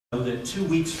That 2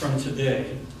 weeks from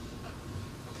today,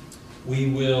 we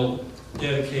will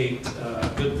dedicate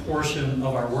a good portion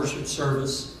of our worship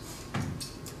service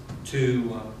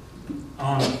to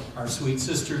honor our sweet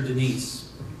sister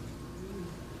Denise,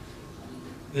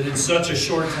 that in such a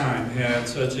short time had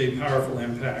such a powerful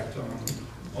impact on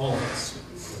all of us.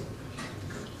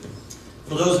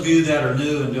 For those of you that are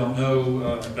new and don't know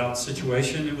about the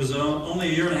situation, it was only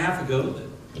a year and a half ago that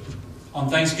on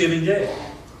Thanksgiving Day,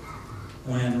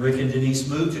 when Rick and Denise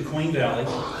moved to Queen Valley.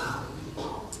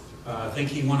 I think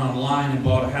he went online and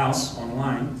bought a house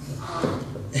online.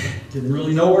 Didn't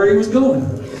really know where he was going.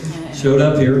 Showed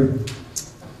up here.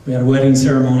 We had a wedding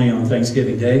ceremony on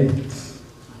Thanksgiving Day.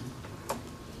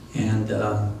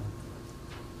 And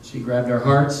she grabbed our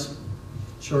hearts.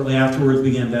 Shortly afterwards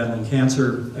began battling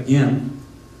cancer again.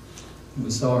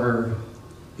 We saw her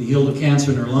be healed of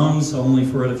cancer in her lungs, only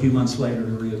for it a few months later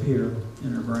to reappear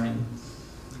in her brain.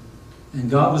 And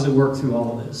God was at work through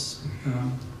all of this.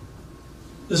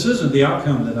 This isn't the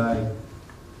outcome that I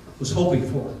was hoping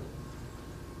for.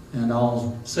 And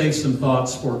I'll save some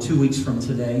thoughts for 2 weeks from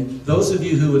today. Those of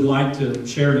you who would like to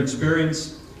share an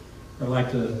experience or like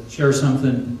to share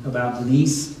something about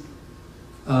Denise,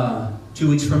 2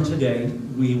 weeks from today,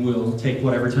 we will take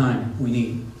whatever time we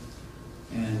need.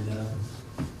 And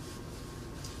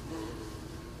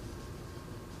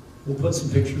we'll put some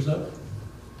pictures up.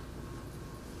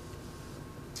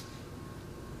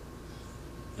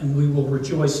 And we will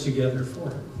rejoice together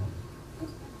for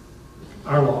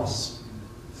our loss.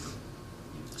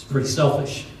 It's pretty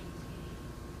selfish.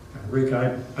 Rick,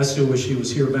 I still wish he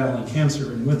was here battling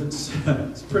cancer and with us.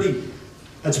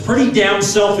 That's pretty damn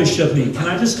selfish of me. Can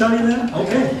I just tell you that?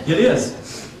 Okay, it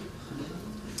is.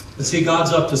 But see,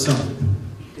 God's up to something.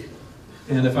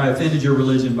 And if I offended your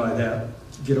religion by that,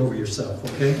 get over yourself,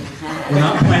 okay? We're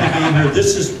not playing a game here.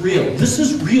 This is real. This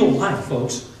is real life,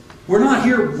 folks. We're not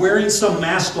here wearing some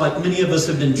mask like many of us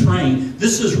have been trained.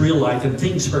 This is real life, and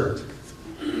things hurt.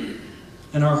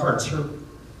 And our hearts hurt.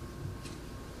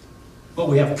 But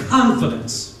we have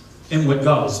confidence in what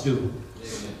God is doing.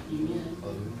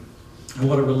 And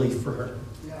what a relief for her.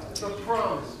 Yeah, it's a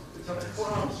promise. It's a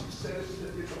promise. He says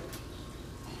that it.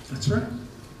 That's right.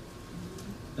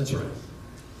 That's right.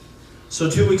 So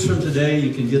 2 weeks from today,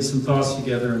 you can get some thoughts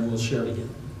together and we'll share together.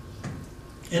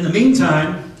 In the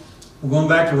meantime, we're going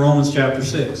back to Romans chapter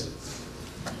 6.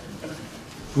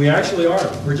 We actually are.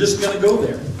 We're just going to go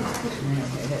there.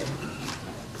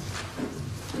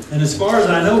 And as far as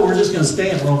I know, we're just going to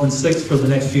stay in Romans 6 for the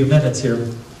next few minutes here.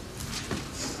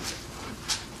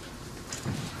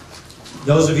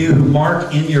 Those of you who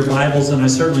mark in your Bibles, and I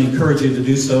certainly encourage you to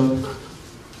do so.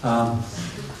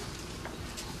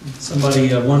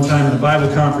 Somebody, one time in a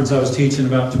Bible conference I was teaching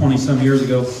about 20-some years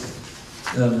ago,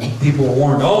 people were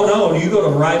warned, oh no, you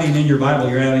go to writing in your Bible,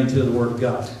 you're adding to the Word of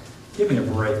God. Give me a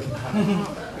break.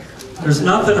 There's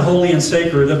nothing holy and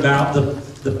sacred about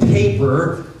the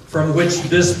paper from which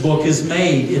this book is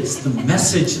made. It's the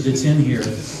message that's in here,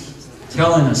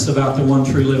 telling us about the one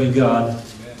true living God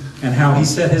and how He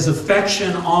set His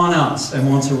affection on us and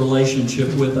wants a relationship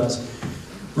with us.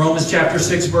 Romans chapter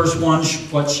 6, verse 1,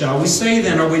 what shall we say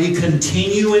then? Are we to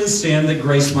continue in sin that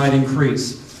grace might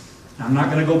increase? I'm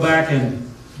not going to go back and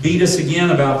beat us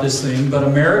again about this thing, but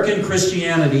American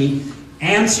Christianity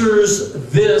answers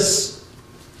this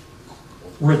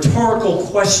rhetorical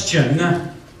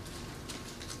question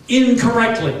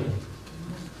incorrectly.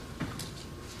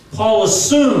 Paul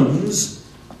assumes,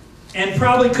 and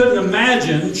probably couldn't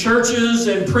imagine, churches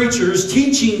and preachers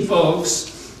teaching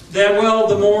folks that, well,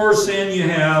 the more sin you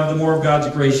have, the more of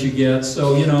God's grace you get.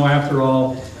 So, after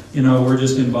all, we're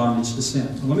just in bondage to sin.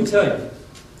 Well, let me tell you.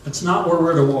 That's not where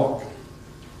we're to walk.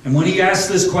 And when he asked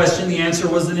this question, the answer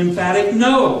was an emphatic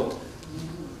no.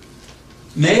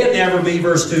 May it never be,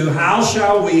 verse 2, how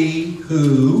shall we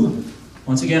who,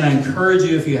 once again, I encourage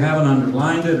you, if you haven't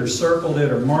underlined it or circled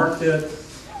it or marked it,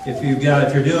 if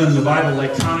you're doing the Bible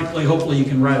electronically, hopefully you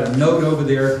can write a note over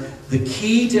there. The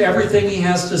key to everything he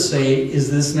has to say is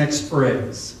this next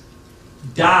phrase: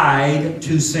 died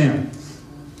to sin.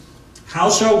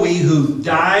 How shall we who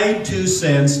died to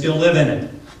sin still live in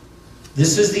it?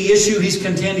 This is the issue he's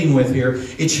contending with here.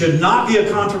 It should not be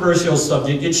a controversial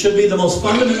subject. It should be the most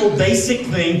fundamental, basic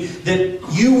thing that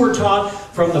you were taught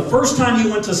from the first time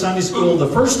you went to Sunday school, the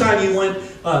first time you went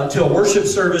to a worship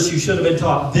service. You should have been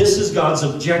taught this is God's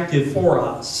objective for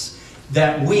us,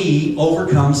 that we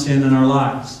overcome sin in our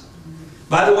lives.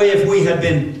 By the way, if we had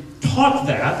been taught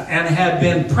that and had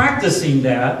been practicing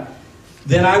that,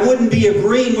 then I wouldn't be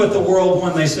agreeing with the world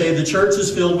when they say the church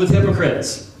is filled with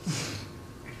hypocrites.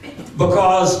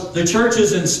 Because the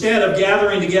churches, instead of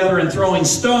gathering together and throwing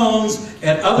stones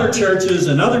at other churches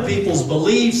and other people's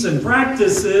beliefs and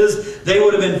practices, they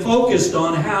would have been focused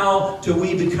on how do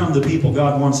we become the people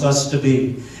God wants us to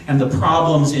be. And the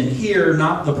problems in here,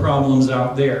 not the problems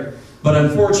out there. But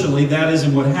unfortunately, that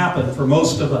isn't what happened for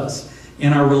most of us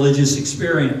in our religious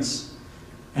experience.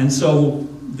 And so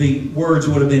the words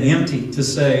would have been empty to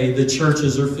say the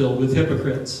churches are filled with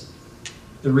hypocrites.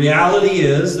 The reality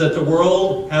is that the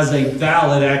world has a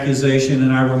valid accusation,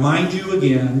 and I remind you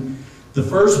again, the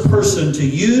first person to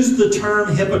use the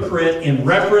term hypocrite in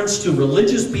reference to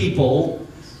religious people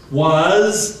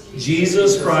was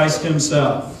Jesus Christ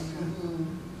himself.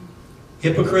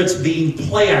 Hypocrites being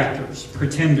play actors,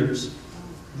 pretenders.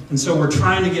 And so we're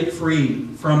trying to get free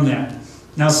from that.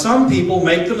 Now some people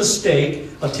make the mistake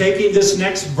of taking this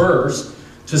next verse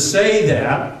to say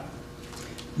that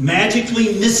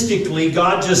magically, mystically,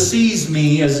 God just sees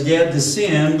me as dead to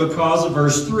sin because of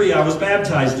verse 3, I was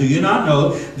baptized. Do you not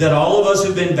know that all of us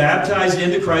who've been baptized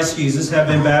into Christ Jesus have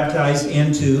been baptized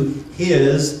into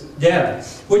His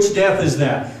death? Which death is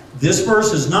that? This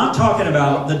verse is not talking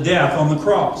about the death on the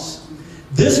cross.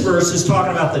 This verse is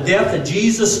talking about the death that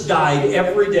Jesus died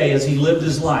every day as He lived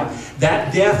His life.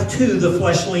 That death to the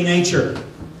fleshly nature.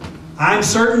 I'm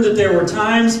certain that there were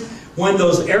times when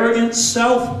those arrogant,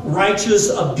 self-righteous,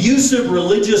 abusive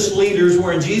religious leaders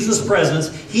were in Jesus'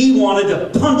 presence, He wanted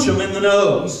to punch them in the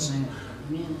nose.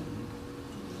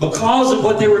 Because of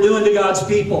what they were doing to God's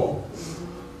people.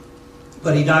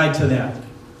 But He died to that.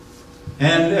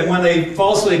 And when they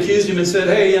falsely accused Him and said,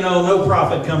 hey, you know, no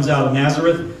prophet comes out of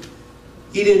Nazareth,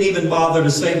 He didn't even bother to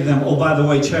say to them, oh, by the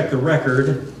way, check the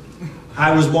record.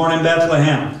 I was born in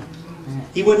Bethlehem.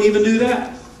 He wouldn't even do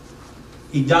that.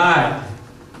 He died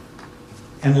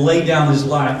and laid down His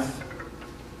life.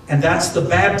 And that's the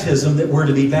baptism that we're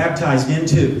to be baptized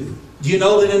into. Do you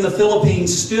know that in the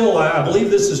Philippines still, I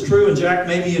believe this is true, and Jack,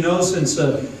 maybe you know since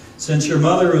your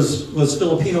mother was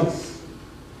Filipino,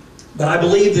 but I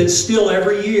believe that still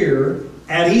every year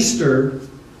at Easter,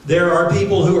 there are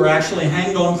people who are actually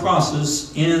hanged on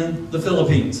crosses in the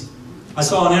Philippines. I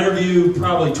saw an interview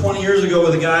probably 20 years ago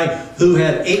with a guy who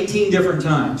had 18 different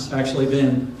times actually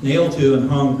been nailed to and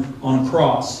hung on a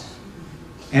cross.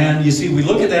 And you see, we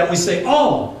look at that and we say,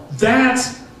 oh,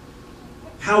 that's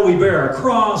how we bear our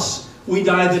cross. We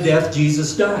die the death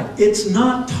Jesus died. It's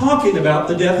not talking about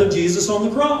the death of Jesus on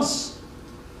the cross.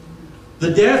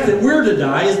 The death that we're to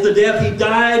die is the death He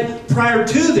died prior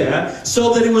to that,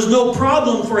 so that it was no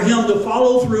problem for Him to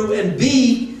follow through and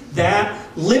be that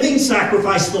living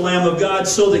sacrifice to the Lamb of God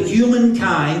so that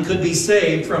humankind could be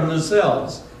saved from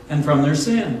themselves and from their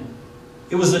sin.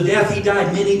 It was a death He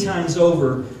died many times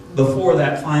over before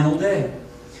that final day.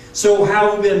 So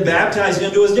how have we been baptized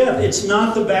into His death? It's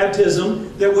not the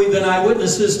baptism that we've been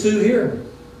eyewitnesses to here.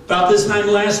 About this time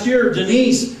last year,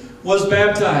 Denise was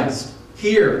baptized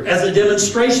here as a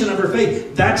demonstration of her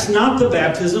faith. That's not the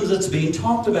baptism that's being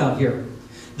talked about here.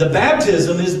 The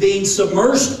baptism is being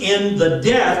submersed in the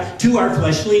death to our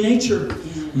fleshly nature.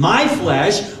 My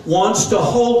flesh wants to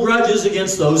hold grudges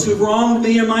against those who've wronged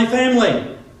me and my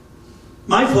family.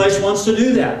 My flesh wants to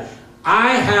do that. I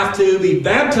have to be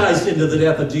baptized into the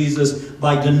death of Jesus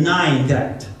by denying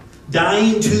that.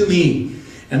 Dying to me.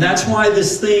 And that's why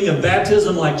this thing of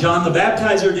baptism, like John the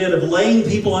Baptizer did, of laying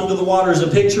people under the water, is a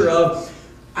picture of,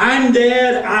 I'm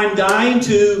dead, I'm dying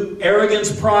to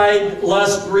arrogance, pride,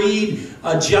 lust, greed,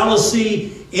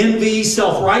 jealousy, envy,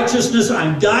 self-righteousness.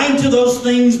 I'm dying to those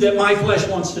things that my flesh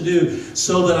wants to do,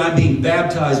 so that I'm being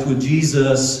baptized with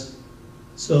Jesus,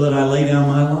 so that I lay down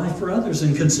my life for others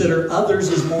and consider others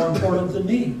as more important than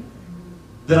me.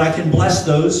 That I can bless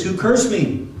those who curse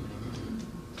me.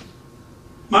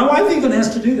 My wife even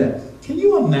has to do that. Can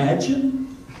you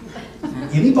imagine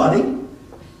anybody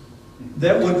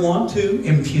that would want to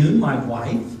impugn my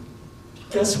wife?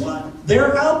 Guess what?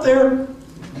 They're out there.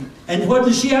 And what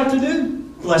does she have to do?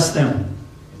 Bless them.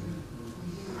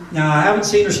 Now, I haven't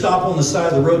seen her stop on the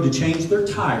side of the road to change their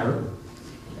tire.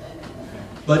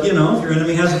 But, you know, if your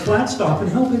enemy has a flat, stop and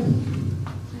help him.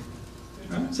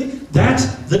 Right? See, that's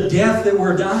the death that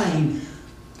we're dying,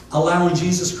 allowing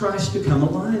Jesus Christ to come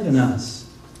alive in us.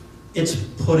 It's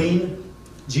putting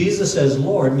Jesus as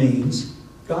Lord means,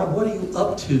 God, what are you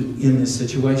up to in this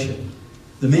situation?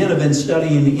 The men have been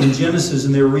studying in Genesis,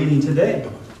 and they're reading today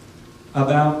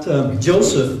about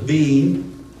Joseph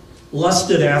being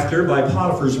lusted after by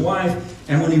Potiphar's wife,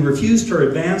 and when he refused her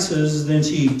advances, then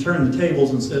she turned the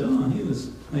tables and said, oh, he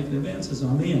was making advances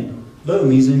on me, and boom,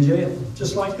 he's in jail.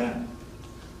 Just like that.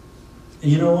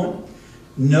 And you know what?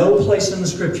 No place in the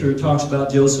Scripture talks about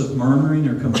Joseph murmuring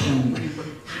or complaining.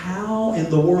 How how in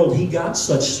the world he got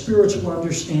such spiritual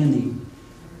understanding.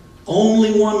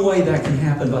 Only one way that can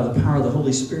happen, by the power of the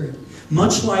Holy Spirit.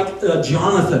 Much like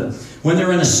Jonathan, when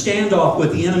they're in a standoff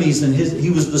with the enemies, and he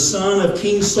was the son of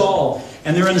King Saul,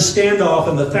 and they're in a standoff,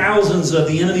 and the thousands of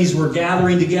the enemies were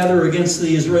gathering together against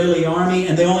the Israeli army,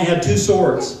 and they only had 2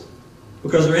 swords,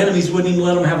 because their enemies wouldn't even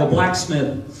let them have a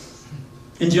blacksmith.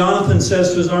 And Jonathan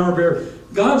says to his armor bearer,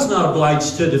 God's not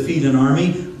obliged to defeat an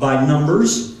army by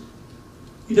numbers.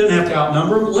 He doesn't have to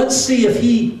outnumber them. Let's see if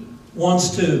he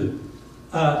wants to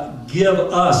give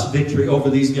us victory over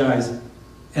these guys.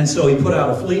 And so he put out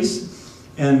a fleece,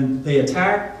 and they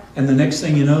attacked, and the next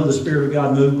thing you know, the Spirit of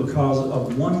God moved because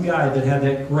of one guy that had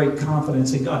that great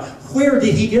confidence in God. Where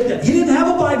did he get that? He didn't have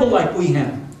a Bible like we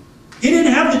have. He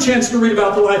didn't have the chance to read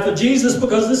about the life of Jesus,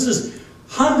 because this is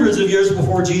hundreds of years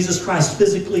before Jesus Christ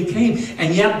physically came.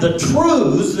 And yet the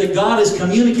truths that God has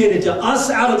communicated to us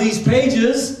out of these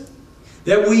pages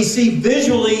that we see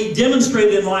visually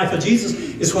demonstrated in the life of Jesus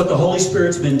is what the Holy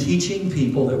Spirit's been teaching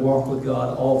people that walk with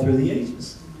God all through the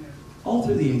ages. All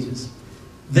through the ages.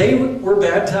 They were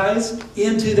baptized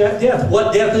into that death.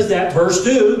 What death is that? Verse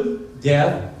 2,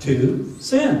 death to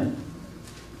sin.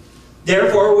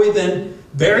 Therefore we've been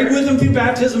buried with him through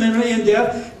baptism in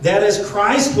death, that as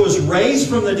Christ was raised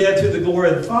from the dead through the glory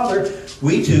of the Father,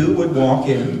 we too would walk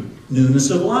in newness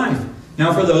of life.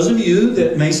 Now, for those of you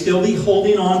that may still be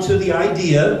holding on to the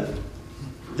idea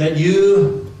that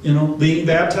you being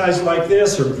baptized like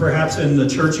this, or perhaps in the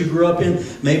church you grew up in,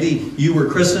 maybe you were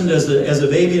christened as a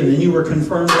baby and then you were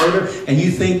confirmed later, and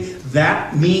you think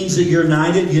that means that you're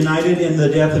united in the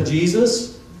death of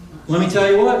Jesus, let me tell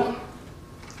you what,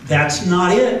 that's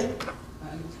not it.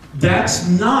 That's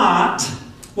not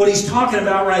what he's talking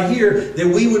about right here, that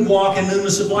we would walk in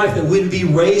newness of life, that we'd be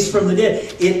raised from the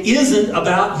dead. It isn't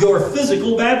about your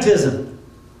physical baptism.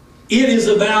 It is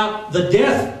about the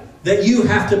death that you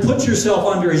have to put yourself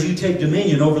under as you take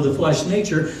dominion over the flesh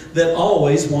nature that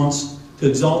always wants to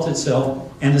exalt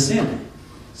itself and to sin.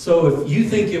 So if you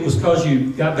think it was because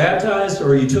you got baptized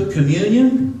or you took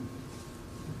communion,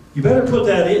 you better put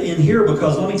that in here,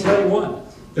 because let me tell you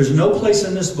what, there's no place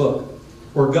in this book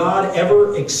where God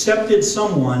ever accepted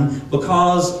someone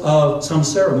because of some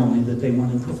ceremony that they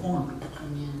went and performed.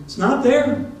 It's not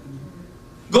there.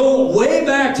 Go way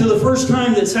back to the first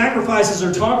time that sacrifices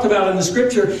are talked about in the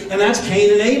Scripture, and that's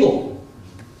Cain and Abel.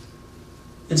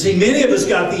 And see, many of us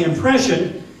got the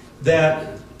impression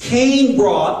that Cain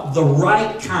brought the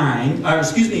right kind,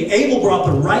 Abel brought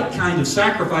the right kind of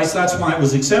sacrifice, that's why it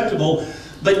was acceptable.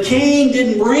 But Cain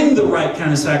didn't bring the right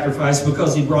kind of sacrifice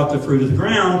because he brought the fruit of the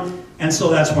ground, and so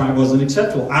that's why it wasn't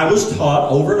acceptable. I was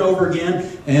taught over and over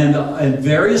again and in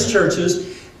various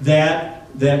churches that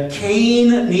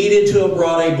Cain needed to have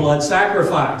brought a blood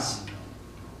sacrifice.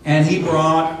 And he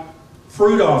brought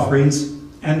fruit offerings,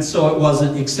 and so it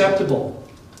wasn't acceptable.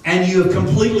 And you have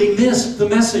completely missed the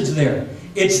message there.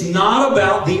 It's not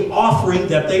about the offering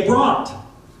that they brought.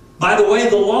 By the way,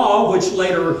 the law, which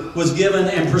later was given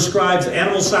and prescribes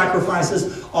animal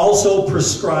sacrifices, also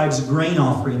prescribes grain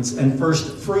offerings and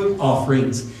first fruit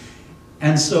offerings.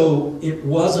 And so it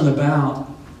wasn't about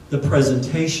the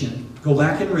presentation. Go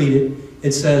back and read it.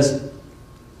 It says,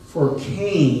 for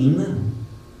Cain,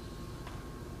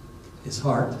 his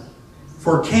heart,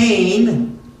 for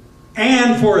Cain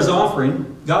and for his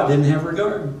offering, God didn't have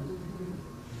regard.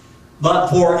 But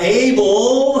for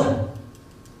Abel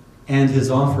and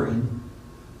his offering,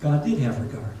 God did have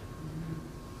regard.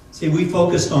 See, we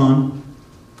focused on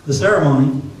the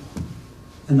ceremony,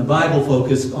 and the Bible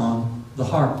focused on the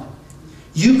heart.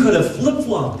 You could have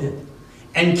flip-flopped it,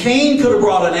 and Cain could have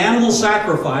brought an animal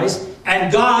sacrifice,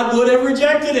 and God would have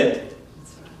rejected it.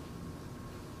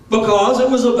 Because it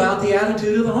was about the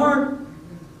attitude of the heart.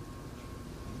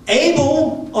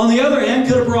 Abel, on the other hand,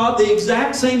 could have brought the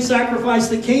exact same sacrifice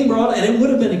that Cain brought, and it would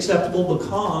have been acceptable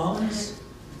because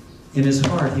in his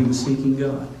heart he was seeking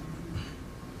God.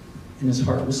 And his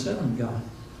heart was set on God.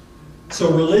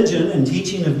 So religion and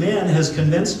teaching of men has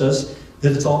convinced us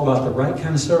that it's all about the right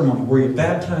kind of ceremony. Were you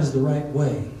baptized the right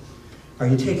way? Are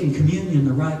you taking communion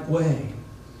the right way?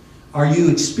 Are you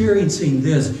experiencing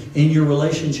this in your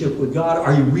relationship with God?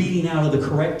 Are you reading out of the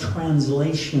correct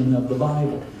translation of the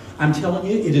Bible? I'm telling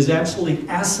you, it is absolutely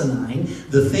asinine,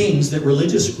 the things that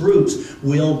religious groups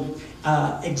will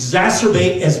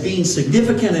exacerbate as being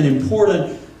significant and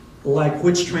important, like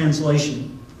which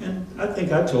translation. And I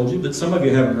think I told you, but some of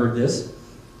you haven't heard this,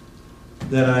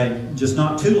 that I, just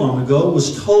not too long ago,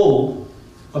 was told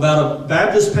about a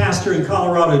Baptist pastor in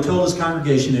Colorado who told his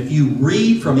congregation, if you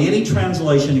read from any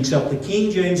translation except the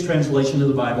King James translation of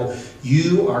the Bible,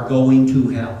 you are going to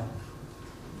hell.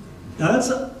 Now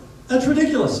that's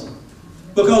ridiculous.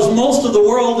 Because most of the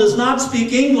world does not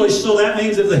speak English, so that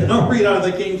means if they don't read out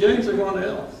of the King James, they're going to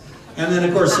hell. And then,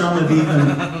 of course, some have even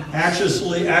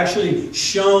actually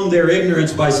shown their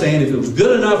ignorance by saying, if it was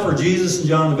good enough for Jesus and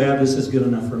John the Baptist, it's good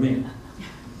enough for me.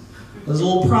 There's a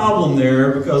little problem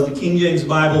there because the King James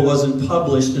Bible wasn't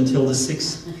published until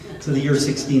the year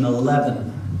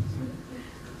 1611.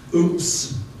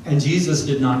 Oops. And Jesus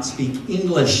did not speak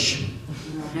English.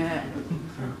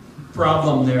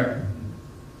 Problem there.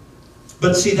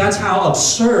 But see, that's how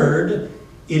absurd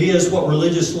it is what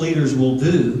religious leaders will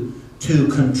do to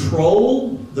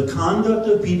control the conduct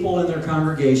of people in their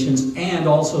congregations and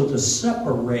also to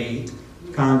separate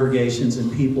congregations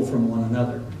and people from one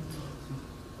another.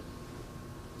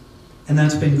 And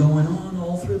that's been going on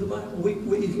all through the Bible.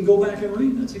 You can go back and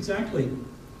read. That's exactly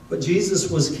what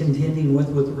Jesus was contending with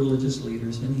the religious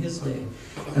leaders in his day.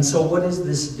 And so what is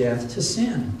this death to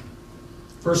sin?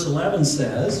 Verse 11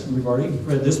 says, we've already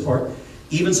read this part,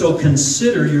 even so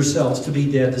consider yourselves to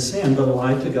be dead to sin, but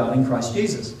alive to God in Christ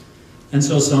Jesus. And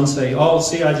so some say, oh,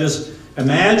 see, I just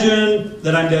imagine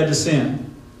that I'm dead to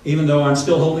sin, even though I'm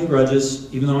still holding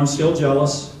grudges, even though I'm still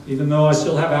jealous, even though I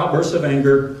still have outbursts of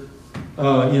anger.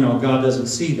 God doesn't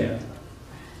see that.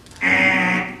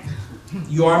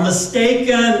 You are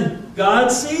mistaken. God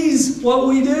sees what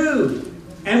we do.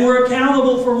 And we're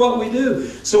accountable for what we do.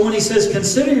 So when he says,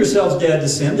 consider yourselves dead to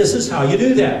sin, this is how you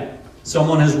do that.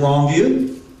 Someone has wronged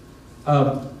you.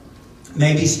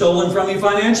 Maybe stolen from you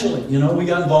financially. We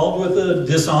got involved with a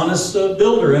dishonest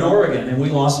builder in Oregon, and we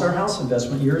lost our house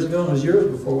investment years ago, and it was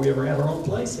years before we ever had our own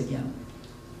place again.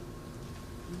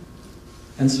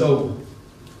 And so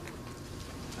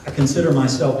I consider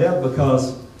myself dead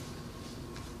because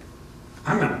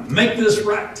I'm going to make this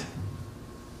right.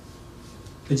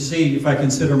 But you see, if I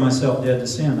consider myself dead to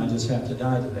sin, I just have to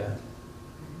die to that.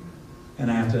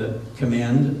 And I have to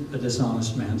commend a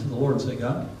dishonest man to the Lord and say,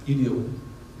 God, you deal with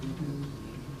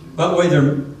it. By the way,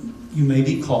 you may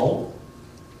be called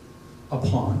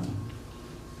upon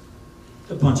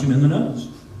to punch him in the nose.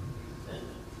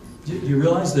 Do you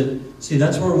realize that? See,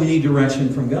 that's where we need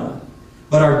direction from God.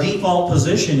 But our default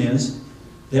position is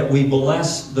that we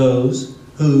bless those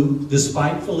who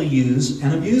despitefully use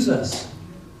and abuse us.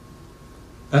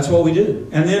 That's what we do.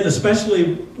 And then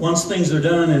especially once things are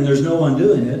done and there's no one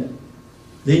doing it,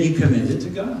 then you commit it to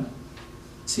God.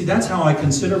 See, that's how I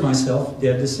consider myself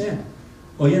dead to sin.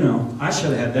 Well, I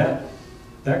should have had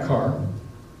that car.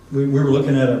 We were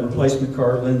looking at a replacement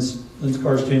car. Lynn's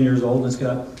car's 10 years old, and it's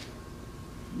got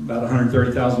about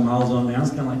 130,000 miles on it now.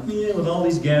 It's kind of like, with all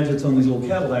these gadgets on these little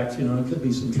Cadillacs, it could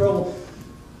be some trouble.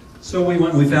 So we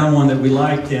went and we found one that we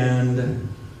liked, and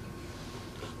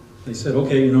they said,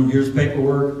 okay, here's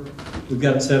paperwork. We've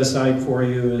got it set aside for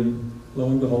you, and lo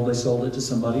and behold, they sold it to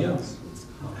somebody else.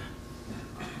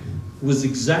 It was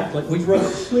exactly, we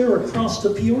drove clear across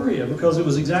to Peoria because it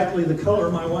was exactly the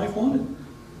color my wife wanted.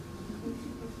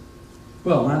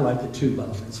 Well, I liked it too, by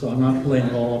the way, so I'm not playing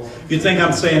it all. If you think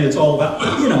I'm saying it's all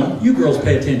about, you girls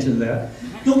pay attention to that.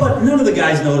 None of the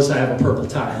guys noticed I have a purple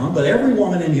tie on, but every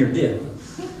woman in here did.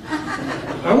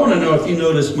 I want to know if you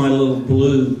noticed my little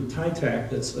blue tie tack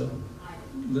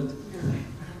that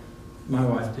my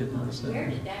wife did notice that. Where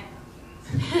did that come?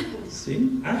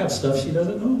 See, I have stuff she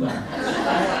doesn't know about.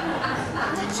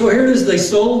 So here it is, they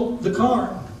sold the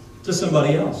car to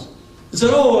somebody else. They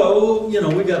said,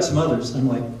 we've got some others. I'm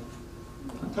like,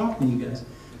 I'm talking to you guys.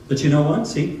 But you know what?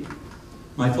 See,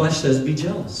 my flesh says be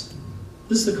jealous.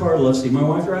 This is the car I love. See, my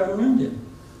wife driving around in.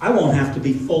 I won't have to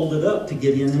be folded up to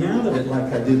get in and out of it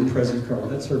like I do the present car.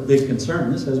 That's her big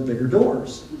concern. This has bigger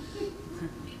doors.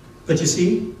 But you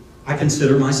see, I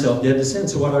consider myself dead to sin.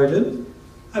 So what do?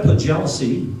 I put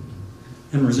jealousy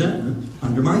and resentment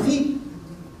under my feet.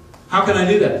 How can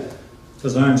I do that?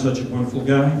 Because I'm such a wonderful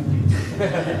guy.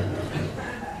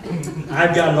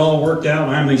 I've got it all worked out.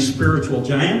 I'm a spiritual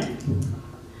giant.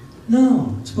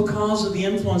 No, it's because of the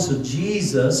influence of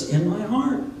Jesus in my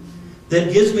heart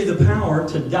that gives me the power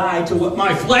to die to what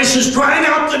my flesh is trying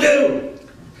out to do.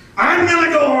 I'm going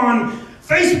to go on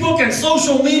Facebook and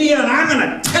social media, and I'm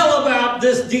going to tell about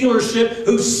this dealership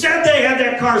who said they had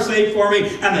that car saved for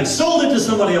me, and they sold it to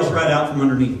somebody else right out from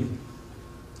underneath me.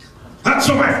 That's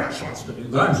what my flesh wants to do,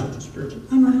 but I'm such a spiritual.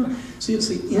 No. See, it's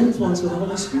the influence of the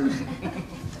Holy Spirit.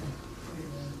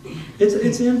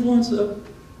 It's the influence of...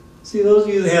 See, those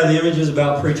of you that have the images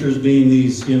about preachers being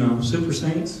these, super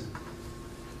saints,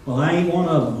 well, I ain't one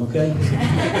of them, okay?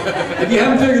 If you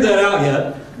haven't figured that out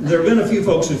yet, there have been a few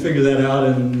folks who figured that out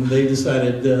and they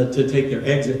decided to take their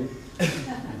exit.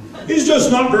 He's just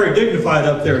not very dignified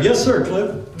up there. Yes, sir,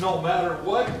 Cliff? No matter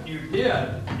what you did,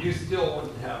 you still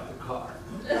wouldn't have the car.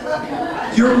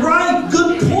 You're right.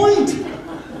 Good point.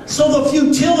 So the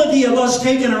futility of us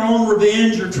taking our own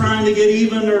revenge or trying to get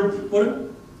even or whatever.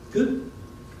 Good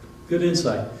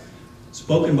insight.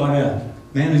 Spoken by a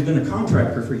man who's been a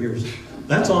contractor for years.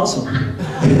 That's awesome.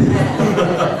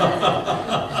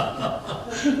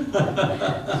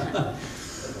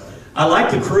 I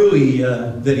like the crew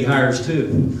that he hires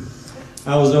too.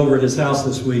 I was over at his house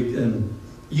this week, and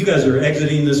you guys are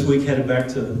exiting this week, headed back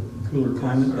to cooler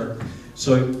climate.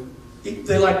 So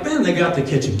they're like, man, they got the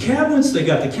kitchen cabinets, they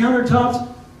got the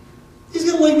countertops. He's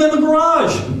going to leave them in the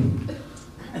garage.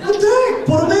 What the heck?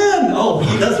 Put them in. Oh,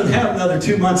 he doesn't have another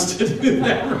 2 months to do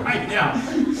that right now.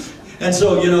 And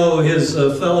so, you know, his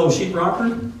fellow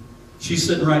sheetrocker, she's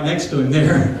sitting right next to him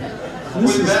there.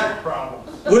 With back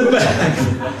problems. With back.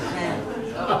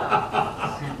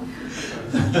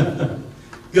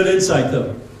 Good insight,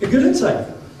 though. A good insight.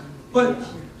 But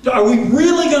are we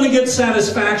really going to get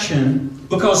satisfaction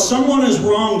because someone has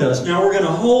wronged us? Now we're going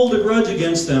to hold a grudge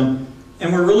against them,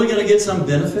 and we're really going to get some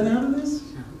benefit out of this?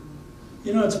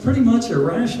 You know, it's pretty much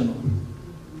irrational.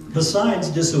 Besides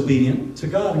disobedient to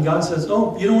God. And God says,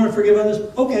 oh, you don't want to forgive others?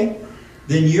 Okay.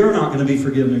 Then you're not going to be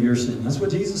forgiven of your sin. That's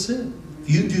what Jesus said. If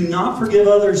you do not forgive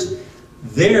others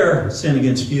their sin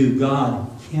against you, God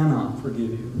cannot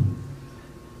forgive you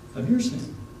of your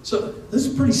sin. So this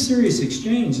is a pretty serious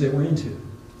exchange that we're into.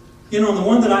 You know, and the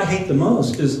one that I hate the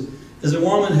most is a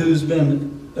woman who's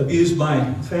been abused by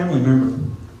a family member,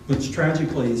 which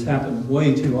tragically has happened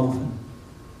way too often.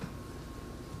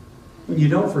 When you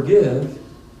don't forgive,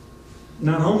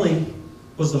 not only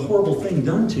was the horrible thing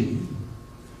done to you,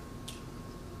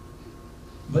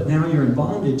 but now you're in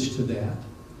bondage to that.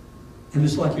 And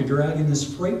it's like you're dragging this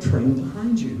freight train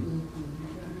behind you.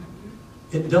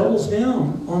 It doubles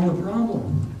down on the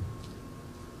problem.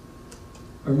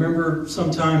 I remember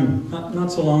sometime,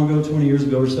 not so long ago, 20 years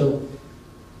ago or so,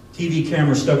 TV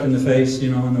camera stuck in the face,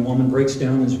 you know, and the woman breaks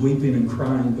down and is weeping and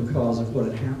crying because of what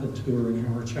had happened to her and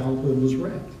how her childhood was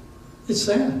wrecked. It's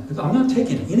sad. I'm not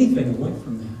taking anything away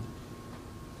from that.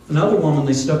 Another woman,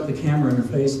 they stuck the camera in her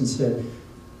face and said,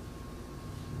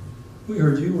 we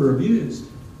heard you were abused.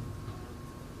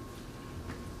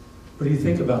 What do you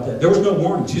think about that? There was no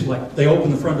warning. She's like, they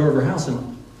opened the front door of her house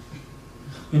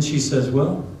and she says,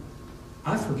 well,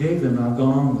 I forgave them and I've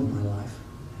gone on with my life.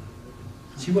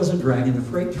 She wasn't dragging the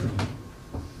freight train.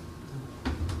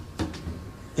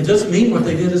 It doesn't mean what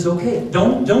they did is okay.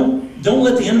 Don't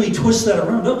let the enemy twist that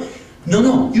around.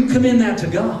 No, you commend that to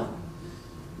God.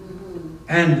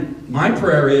 And my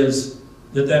prayer is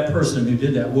that that person who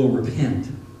did that will repent.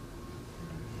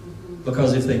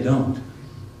 Because if they don't,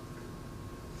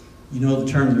 you know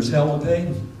the term, there's hell to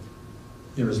pay?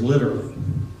 There is literally,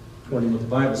 according to what the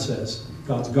Bible says,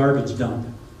 God's garbage dump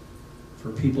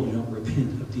for people who don't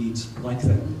repent of deeds like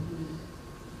that.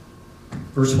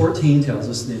 Verse 14 tells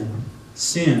us then,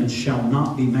 sin shall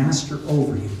not be master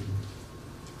over you.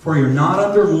 For you're not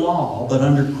under law, but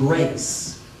under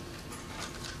grace.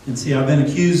 And see, I've been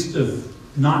accused of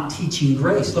not teaching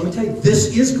grace. Let me tell you,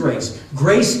 this is grace.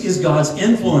 Grace is God's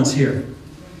influence here.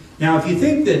 Now, if you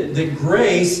think that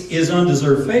grace is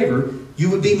undeserved favor,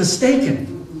 you would be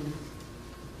mistaken.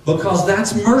 Because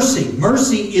that's mercy.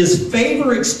 Mercy is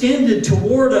favor extended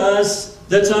toward us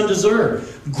that's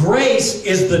undeserved. Grace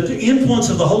is the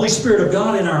influence of the Holy Spirit of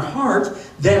God in our heart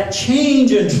that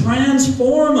change and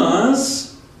transform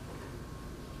us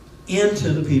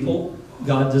into the people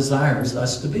God desires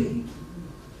us to be.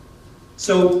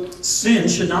 So sin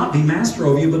should not be master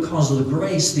over you because of the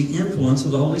grace, the influence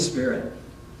of the Holy Spirit.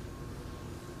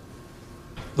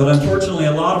 But unfortunately,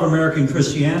 a lot of American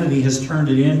Christianity has turned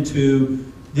it into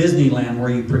Disneyland, where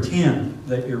you pretend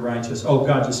that you're righteous. Oh,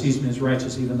 God just sees me as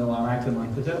righteous even though I'm acting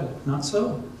like the devil. Not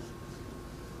so.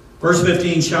 Verse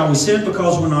 15, shall we sin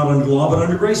because we're not under law but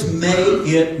under grace? May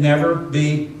it never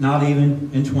be, not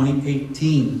even in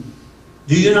 2018.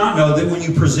 Do you not know that when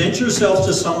you present yourselves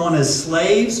to someone as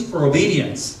slaves for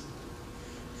obedience,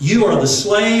 you are the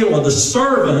slave or the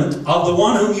servant of the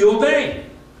one whom you obey?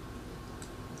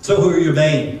 So who are you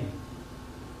obeying?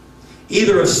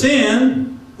 Either of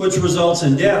sin, which results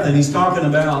in death, and he's talking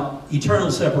about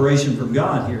eternal separation from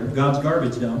God here, God's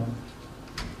garbage dump,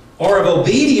 or of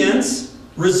obedience,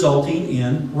 resulting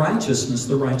in righteousness,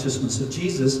 the righteousness of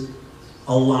Jesus,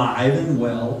 alive and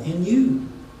well in you.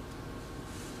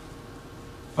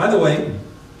 By the way,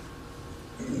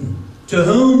 to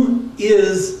whom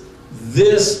is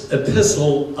this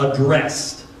epistle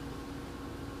addressed?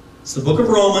 It's the book of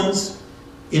Romans.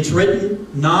 It's written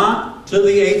not to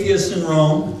the atheists in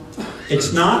Rome.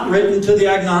 It's not written to the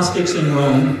agnostics in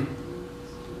Rome.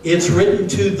 It's written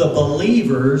to the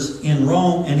believers in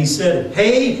Rome. And he said,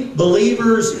 hey,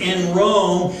 believers in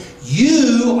Rome,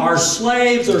 You are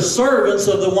slaves or servants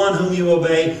of the one whom you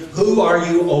obey. Who are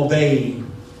you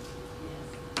obeying?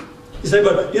 You say,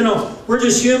 but, we're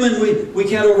just human. We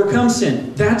can't overcome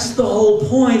sin. That's the whole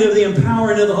point of the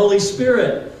empowering of the Holy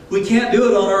Spirit. We can't do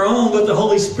it on our own, but the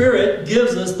Holy Spirit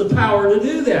gives us the power to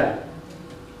do that.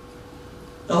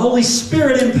 The Holy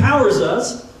Spirit empowers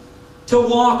us to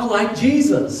walk like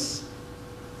Jesus.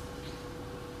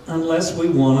 Unless we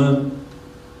want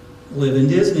to live in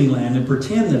Disneyland and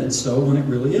pretend that it's so when it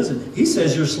really isn't. He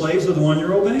says your slaves are the one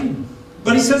you're obeying.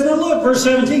 But he says, now look, verse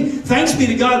 17, thanks be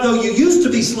to God, though you used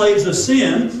to be slaves of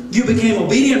sin, you became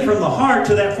obedient from the heart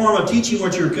to that form of teaching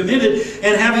which you were committed,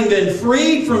 and having been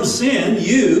freed from sin,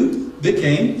 you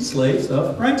became slaves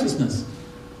of righteousness.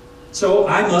 So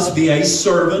I must be a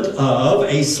servant of,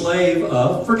 a slave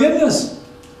of forgiveness.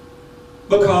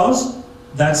 Because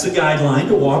that's the guideline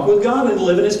to walk with God and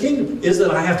live in His kingdom, is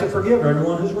that I have to forgive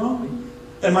everyone who's wronged me.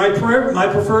 And my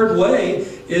preferred way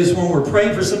is when we're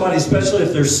praying for somebody, especially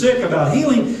if they're sick, about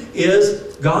healing,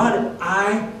 is, God,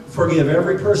 I forgive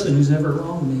every person who's ever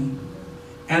wronged me.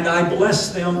 And I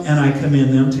bless them and I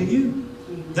commend them to you.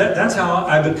 That's how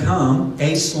I become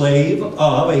a slave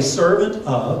of, a servant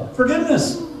of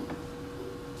forgiveness.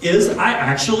 Is I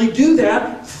actually do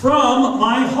that from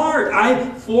my heart.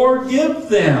 I forgive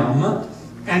them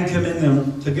and commend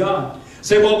them to God.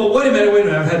 Say, well, but wait a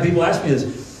minute. I've had people ask me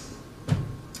this.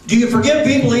 Do you forgive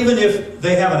people even if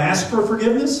they haven't asked for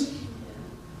forgiveness?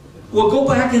 Well, go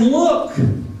back and look.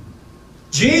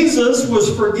 Jesus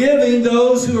was forgiving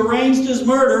those who arranged his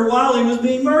murder while he was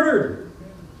being murdered.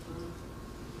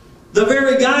 The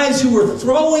very guys who were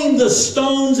throwing the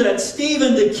stones at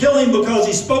Stephen to kill him because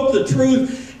he spoke the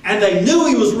truth, and they knew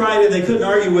he was right and they couldn't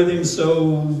argue with him,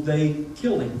 so they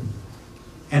killed him.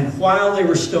 And while they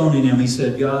were stoning him, he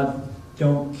said, God,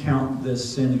 don't count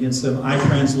this sin against them. I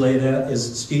translate that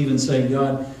as Stephen saying,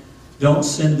 God, don't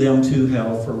send them to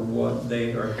hell for what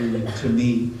they are doing to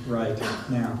me right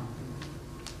now.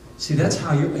 See, that's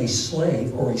how you're a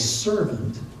slave or a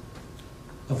servant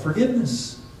of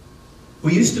forgiveness.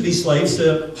 We used to be slaves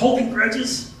to holding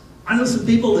grudges. I know some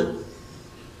people that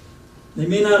they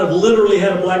may not have literally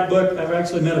had a black book. I've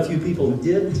actually met a few people who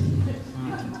did.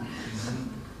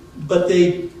 But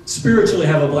they spiritually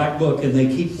have a black book and they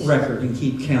keep record and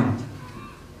keep count.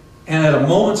 And at a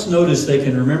moment's notice, they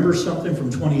can remember something from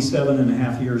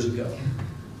 27.5 years ago.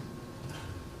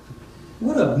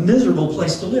 What a miserable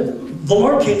place to live. The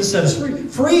Lord came to set us free.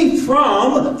 Free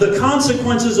from the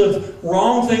consequences of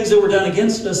wrong things that were done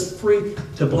against us. Free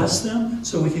to bless them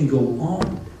so we can go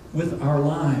on with our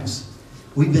lives.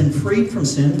 We've been freed from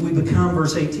sin. We become,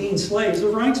 verse 18, slaves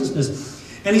of righteousness.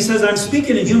 And he says, I'm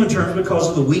speaking in human terms because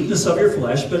of the weakness of your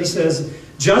flesh. But he says,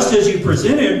 just as you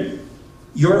presented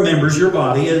your members, your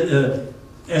body,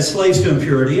 as slaves to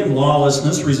impurity and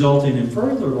lawlessness, resulting in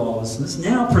further lawlessness,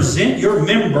 now present your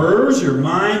members, your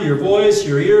mind, your voice,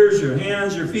 your ears, your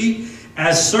hands, your feet,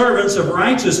 as servants of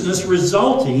righteousness,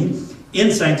 resulting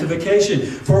in sanctification.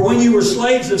 For when you were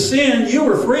slaves of sin, you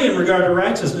were free in regard to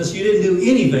righteousness. You didn't do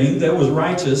anything that was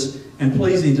righteous and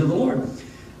pleasing to the Lord.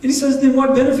 And he says, then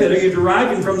what benefit are you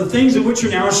deriving from the things of which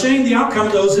you're now ashamed? The outcome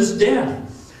of those is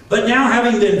death. But now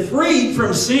having been freed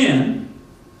from sin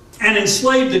and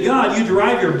enslaved to God, you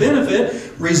derive your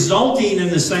benefit, resulting in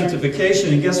the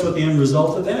sanctification. And guess what the end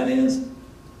result of that is?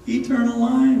 Eternal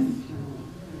life.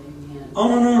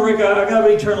 Oh, no, Rick, I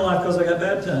got eternal life because I got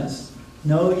baptized.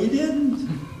 No, you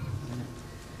didn't.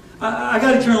 I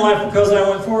got eternal life because I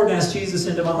went forward and asked Jesus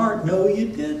into my heart. No, you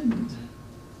didn't.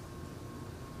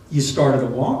 You started a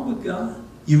walk with God.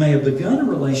 You may have begun a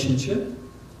relationship.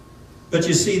 But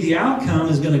you see, the outcome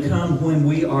is going to come when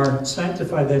we are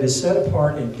sanctified, that is set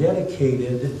apart and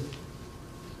dedicated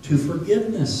to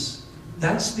forgiveness.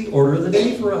 That's the order of the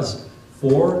day for us.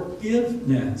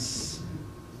 Forgiveness.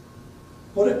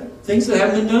 Things that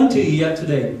haven't been done to you yet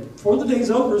today. Before the day's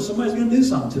over, somebody's going to do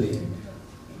something to you.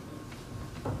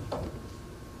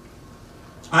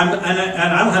 And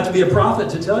I don't have to be a prophet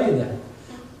to tell you that.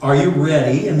 Are you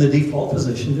ready in the default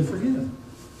position to forgive?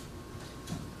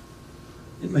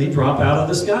 It may drop out of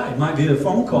the sky. It might be a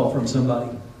phone call from somebody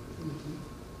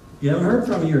you haven't heard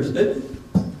from in years.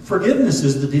 Forgiveness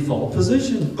is the default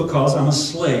position because I'm a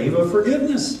slave of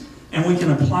forgiveness. And we can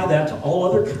apply that to all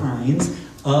other kinds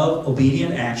of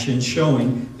obedient actions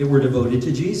showing that we're devoted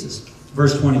to Jesus.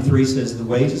 Verse 23 says, the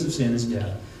wages of sin is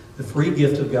death. The free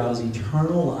gift of God is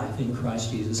eternal life in Christ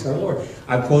Jesus our Lord.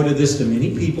 I've quoted this to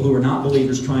many people who are not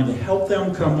believers, trying to help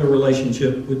them come to a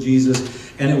relationship with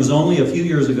Jesus. And it was only a few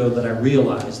years ago that I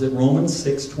realized that Romans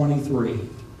 6:23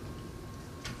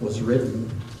 was written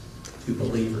to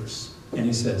believers. And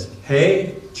he says,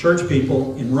 hey, church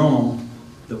people in Rome,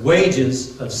 The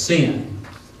wages of sin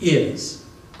is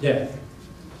death.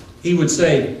 He would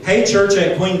say, hey, church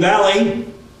at Queen Valley,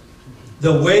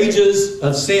 the wages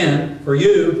of sin for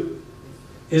you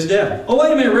is death. Oh,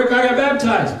 wait a minute, Rick, I got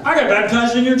baptized. I got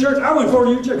baptized in your church. I went forward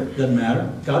to your church. Doesn't matter.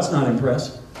 God's not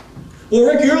impressed. Well,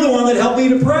 Rick, you're the one that helped me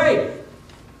to pray.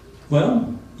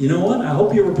 Well, you know what? I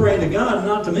hope you were praying to God,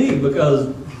 not to me,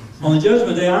 because on the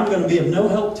judgment day, I'm going to be of no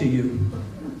help to you.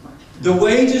 The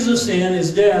wages of sin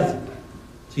is death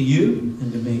to you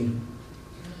and to me.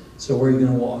 So where are you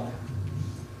going to walk?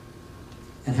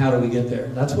 And how do we get there?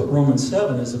 That's what Romans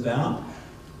 7 is about.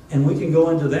 And we can go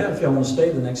into that if y'all want to stay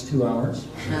the next 2 hours.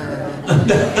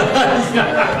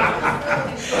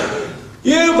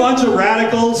 You bunch of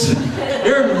radicals.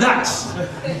 You're nuts.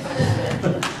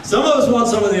 Some of us want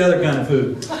some of the other kind of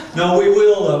food. No, we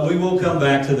will come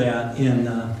back to that in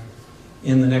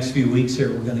the next few weeks here.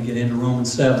 We're going to get into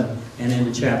Romans 7 and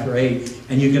into chapter 8.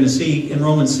 And you're going to see in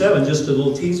Romans 7, just a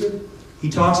little teaser, he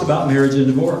talks about marriage and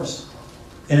divorce.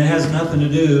 And it has nothing to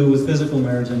do with physical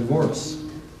marriage and divorce.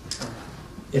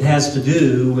 It has to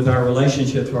do with our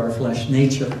relationship to our flesh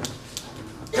nature.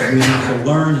 We have to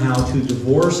learn how to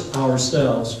divorce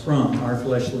ourselves from our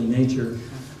fleshly nature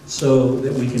so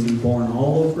that we can be born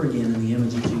all over again in the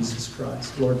image of Jesus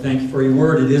Christ. Lord, thank you for your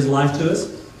word. It is life to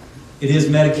us. It is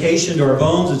medication to our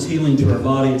bones. It's healing to our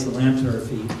body. It's a lamp to our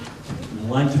feet and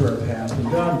a light to our path.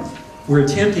 And God, we're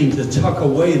attempting to tuck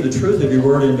away the truth of your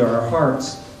word into our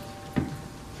hearts.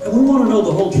 And we want to know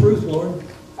the whole truth, Lord.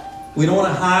 We don't want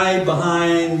to hide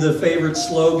behind the favorite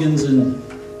slogans and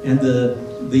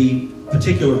the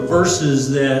particular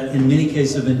verses that in many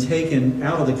cases have been taken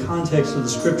out of the context of the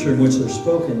scripture in which they're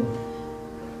spoken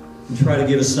and try to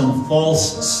give us some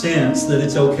false sense that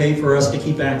it's okay for us to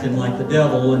keep acting like the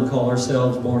devil and call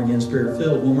ourselves born again, spirit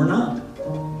filled when we're not.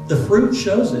 The fruit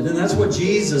shows it, and that's what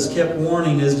Jesus kept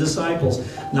warning his disciples.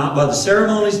 Not by the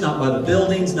ceremonies, not by the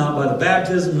buildings, not by the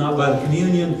baptism, not by the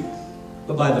communion,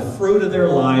 but by the fruit of their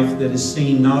life that is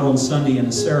seen not on Sunday in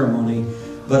a ceremony,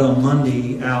 but on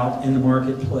Monday out in the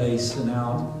marketplace and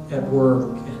out at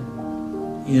work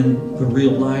and in the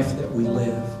real life that we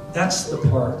live. That's the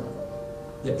part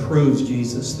that proves,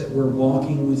 Jesus, that we're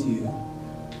walking with you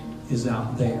is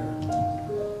out there.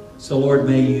 So, Lord,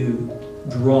 may you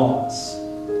draw us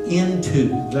into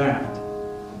that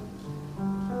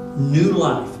new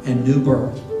life and new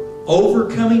birth,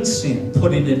 overcoming sin,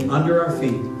 putting it under our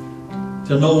feet,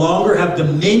 to no longer have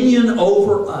dominion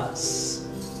over us,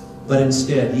 but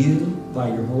instead you, by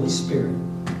your Holy Spirit,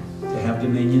 to have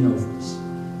dominion over us.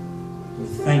 We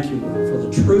thank you, Lord, for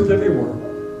the truth of your word.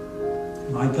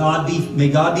 May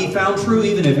God be found true,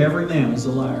 even if every man is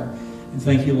a liar. And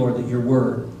thank you, Lord, that your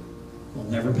word will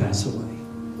never pass away.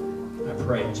 I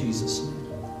pray in Jesus' name.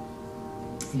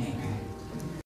 Amen.